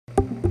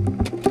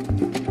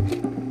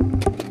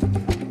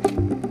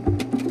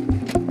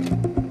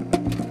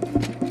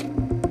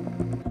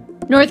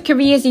North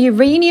Korea's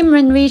uranium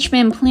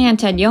enrichment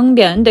plant at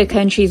Yongbyon, the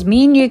country's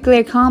main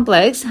nuclear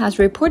complex, has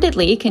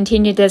reportedly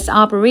continued its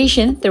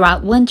operation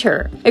throughout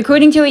winter.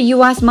 According to a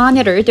U.S.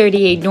 monitor,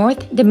 38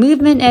 North, the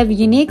movement of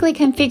uniquely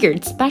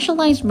configured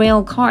specialized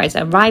rail cars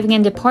arriving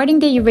and departing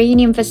the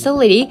uranium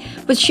facility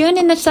was shown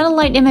in the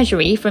satellite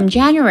imagery from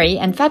January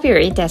and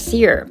February this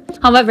year.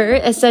 However,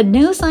 it said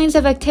no signs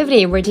of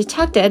activity were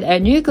detected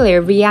at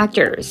nuclear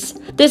reactors.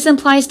 This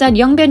implies that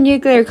Yongbyon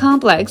nuclear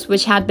complex,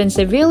 which had been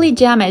severely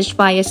damaged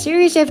by a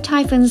series of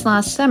typhoons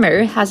last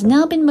summer, has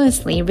now been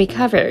mostly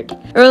recovered.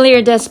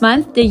 Earlier this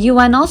month, the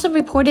UN also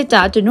reported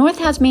that the North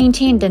has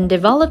maintained and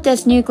developed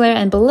its nuclear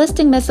and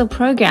ballistic missile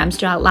programs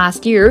throughout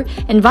last year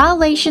in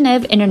violation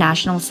of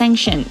international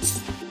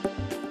sanctions.